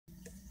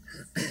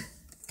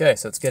Okay,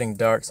 so it's getting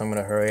dark, so I'm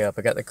going to hurry up.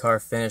 I got the car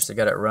finished, I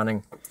got it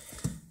running.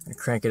 I'm going to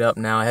crank it up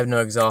now. I have no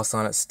exhaust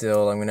on it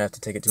still. I'm going to have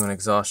to take it to an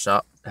exhaust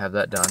shop to have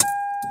that done.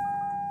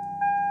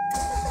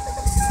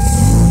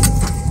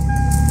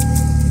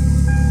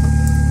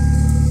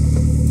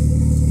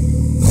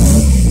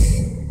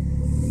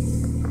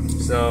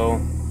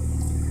 So,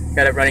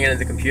 got it running into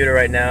the computer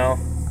right now.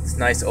 It's a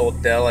nice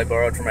old Dell I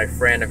borrowed from my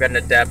friend. I've got an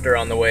adapter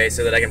on the way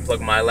so that I can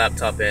plug my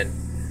laptop in.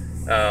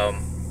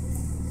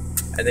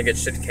 I think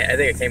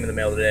it came in the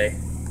mail today,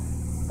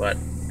 but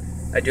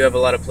I do have a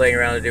lot of playing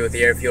around to do with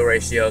the air-fuel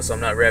ratio, so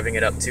I'm not revving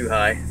it up too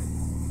high.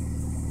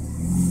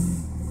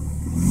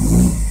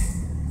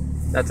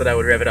 Not that I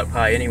would rev it up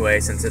high anyway,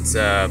 since it's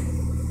a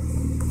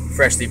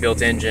freshly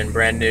built engine,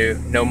 brand new,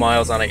 no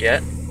miles on it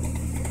yet.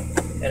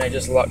 And I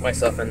just locked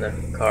myself in the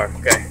car.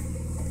 Okay.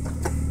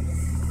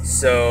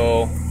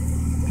 So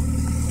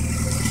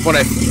when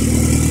I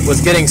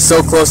was getting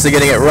so close to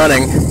getting it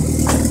running,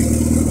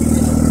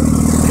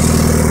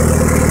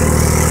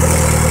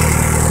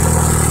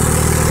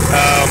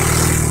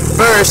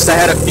 first I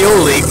had a fuel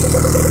leak,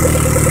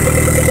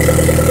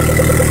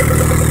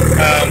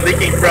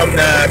 leaking from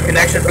the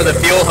connection for the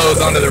fuel hose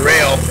onto the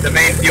rail, the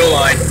main fuel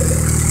line.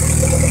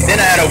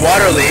 Then I had a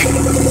water leak.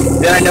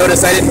 Then I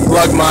noticed I didn't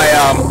plug my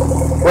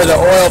where the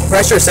oil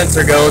pressure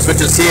sensor goes,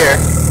 which is here.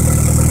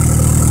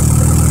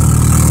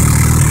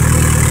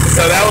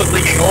 So that was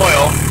leaking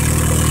oil.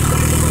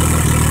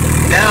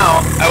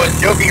 Now I was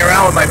joking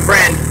around with my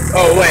friend.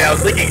 Oh wait, I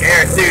was leaking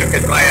air too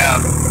because my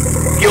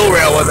fuel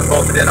rail wasn't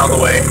bolted in all the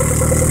way.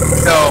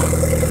 So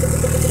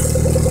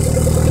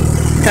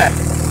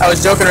I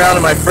was joking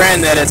around with my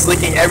friend that it's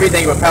leaking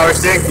everything but power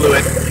steering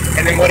fluid,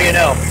 and then what do you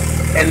know?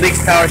 It leaks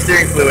power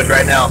steering fluid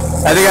right now.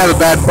 I think I have a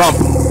bad pump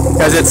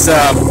because it's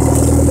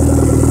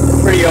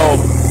pretty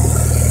old.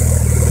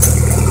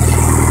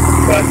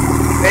 But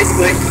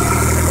basically,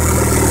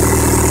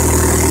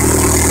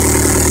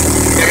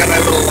 I got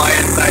my little light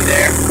inside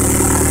there.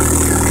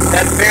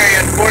 That's very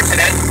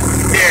unfortunate.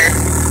 Here,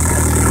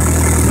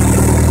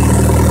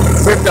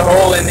 ripped a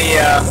hole in the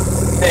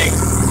thing.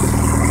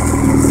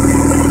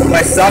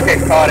 My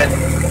socket caught it,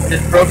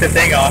 just broke the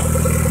thing off.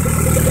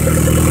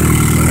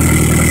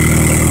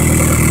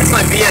 That's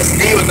my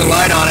VSD with the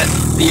light on it.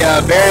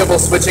 The variable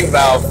switching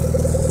valve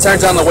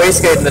turns on the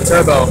wastegate and the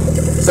turbo.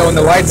 So when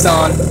the light's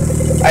on,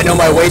 I know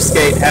my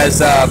wastegate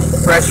has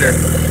pressure.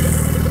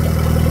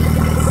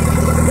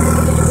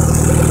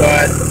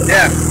 But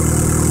yeah,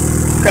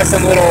 got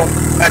some little,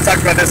 I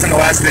talked about this in the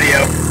last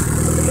video,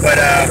 but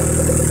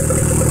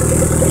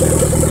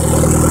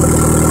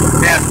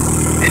yeah,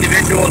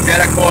 individual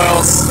Jetta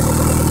coils,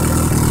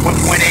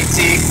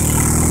 1.8T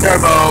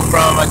turbo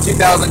from a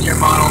 2000 year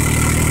model.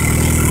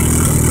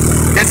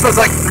 This was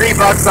like $3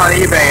 on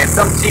eBay. It's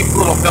some cheap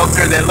little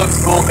filter that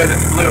looks cool because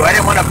it's blue. I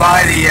didn't want to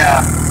buy the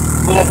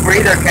little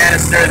breather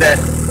canister that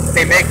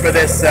they make for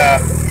this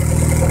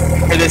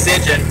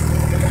engine.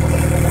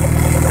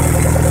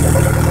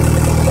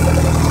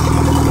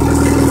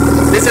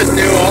 This is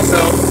new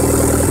also.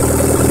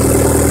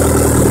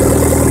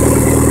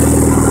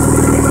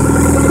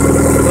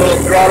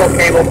 Little throttle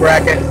cable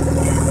bracket.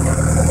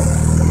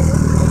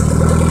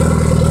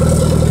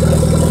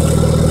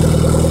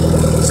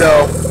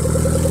 So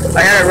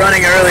I had it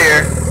running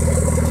earlier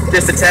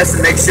just to test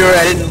and make sure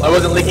I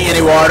wasn't leaking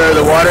any water.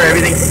 The water,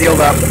 everything's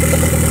sealed up.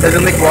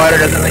 Doesn't leak water,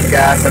 doesn't leak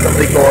gas, doesn't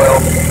leak oil.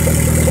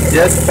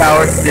 Just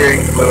power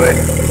steering fluid.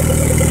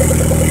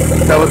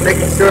 So I was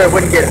making sure it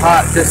wouldn't get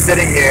hot just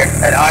sitting here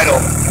at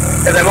idle,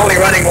 because I'm only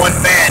running one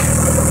fan.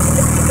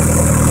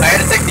 I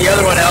had to take the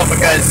other one out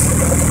because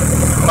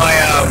my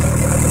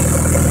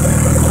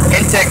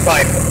intake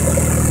pipe,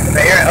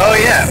 the air, oh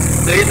yeah,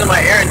 so these are my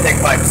air intake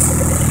pipes.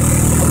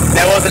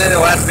 That wasn't in the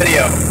last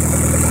video.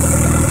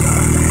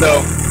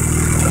 So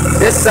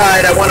this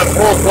side I want to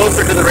pull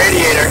closer to the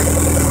radiator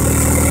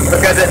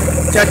because it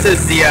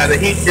touches the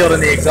heat shield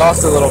and the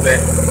exhaust a little bit.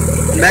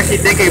 I'm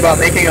actually thinking about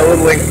making a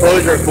little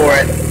enclosure for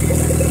it,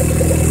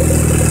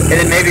 and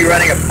then maybe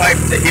running a pipe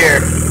to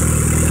here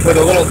with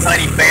a little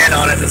tiny fan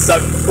on it to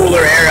suck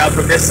cooler air out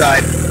from this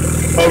side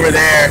over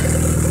there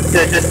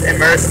to just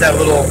immerse that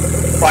little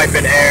pipe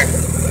in air.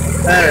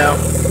 I don't know.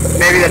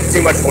 Maybe that's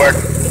too much work.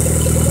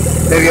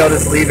 Maybe I'll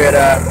just leave it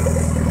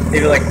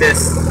like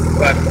this.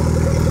 But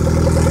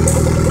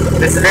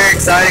this is very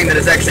exciting that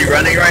it's actually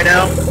running right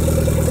now.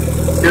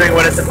 It's doing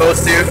what it's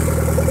supposed to.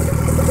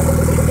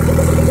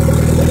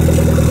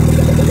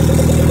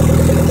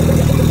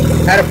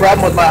 I had a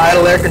problem with my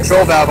idle air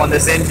control valve on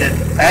this engine.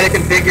 I had it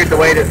configured the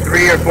way that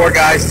 3 or 4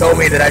 guys told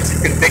me that I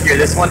should configure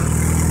this one.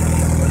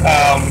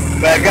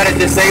 But I've got it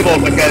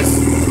disabled because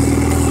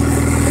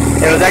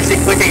it was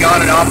actually clicking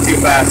on and off too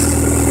fast.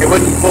 It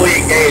wouldn't fully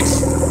engage.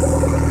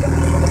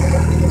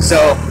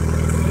 So,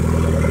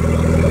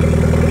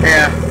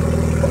 yeah,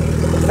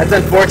 that's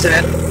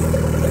unfortunate,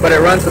 but it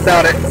runs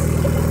without it.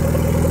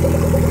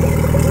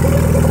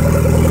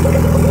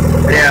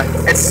 But yeah,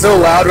 it's so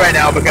loud right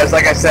now because,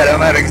 like I said, I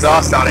don't have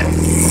exhaust on it.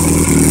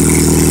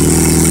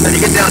 As you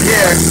get down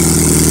here,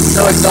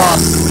 no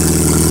exhaust.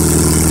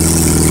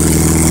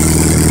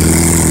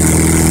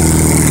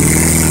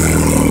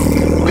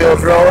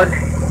 video's rolling.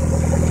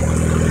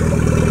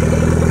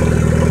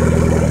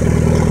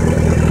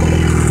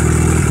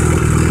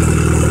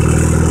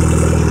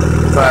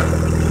 But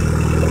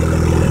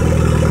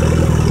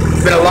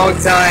it's been a long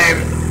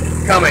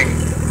time coming,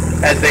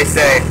 as they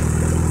say.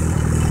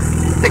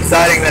 It's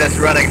exciting that it's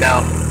running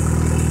now.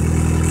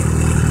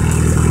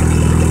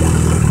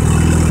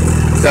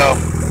 So,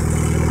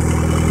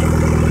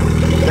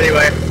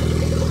 anyway,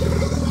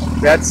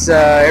 that's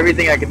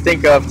everything I could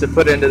think of to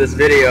put into this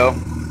video.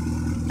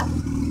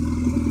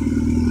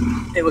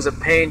 It was a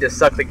pain to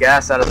suck the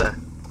gas out of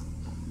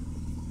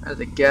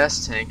the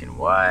gas tank, and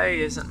why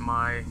isn't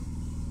I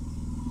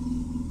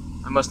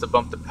must have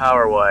bumped the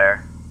power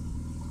wire.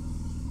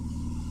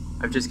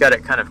 I've just got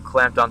it kind of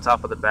clamped on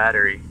top of the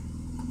battery,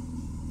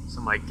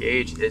 so my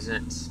gauge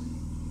isn't.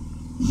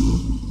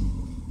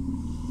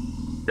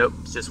 Nope,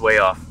 it's just way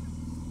off.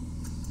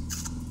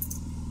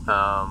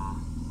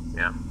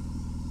 Yeah.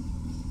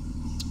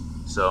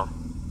 So,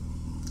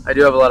 I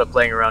do have a lot of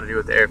playing around to do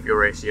with the air-fuel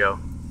ratio.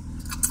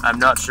 I'm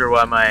not sure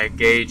why my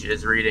gauge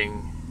is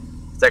reading,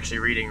 it's actually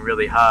reading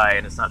really high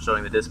and it's not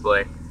showing the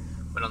display.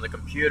 But on the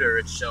computer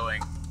it's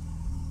showing,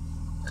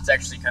 it's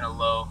actually kind of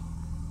low,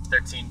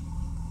 13,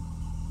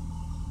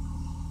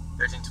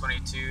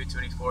 22,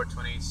 24,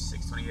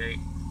 26, 28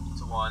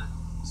 to 1.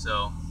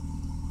 So,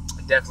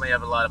 I definitely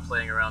have a lot of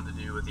playing around to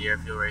do with the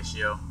air-fuel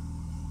ratio.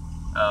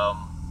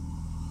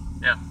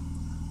 Yeah.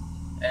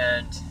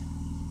 And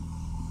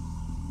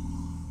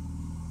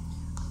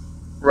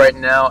right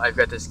now I've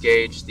got this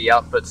gauge, the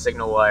output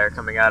signal wire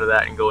coming out of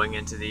that and going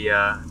into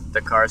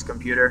the car's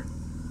computer,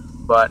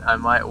 but I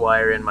might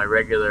wire in my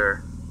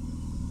regular,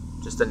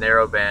 just a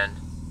narrow band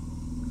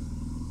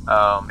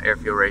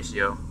air-fuel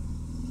ratio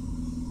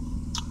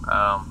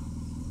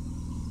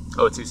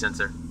O2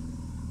 sensor.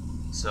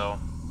 So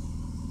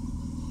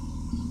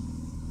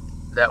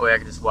that way I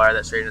can just wire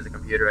that straight into the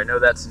computer. I know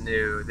that's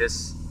new.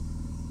 This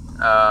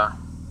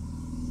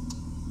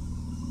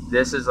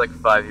is like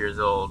 5 years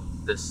old,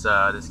 this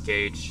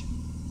gauge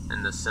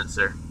and this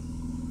sensor.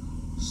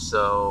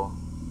 So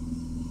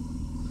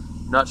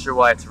I'm not sure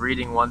why it's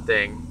reading one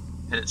thing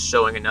and it's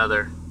showing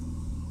another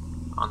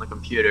on the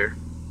computer.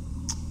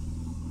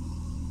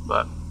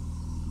 But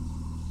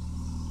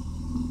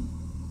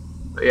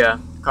yeah,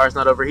 the car's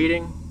not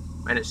overheating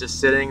and it's just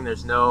sitting.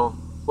 There's no,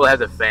 well, I have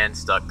the fan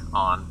stuck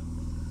on.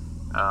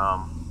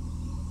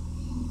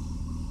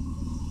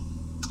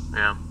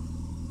 Yeah,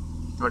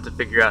 I want to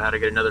figure out how to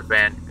get another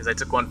fan because I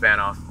took one fan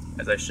off,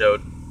 as I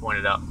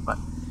pointed out. But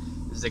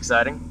this is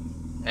exciting,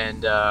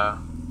 and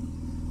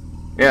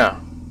yeah,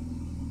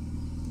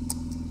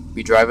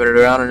 be driving it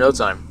around in no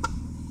time.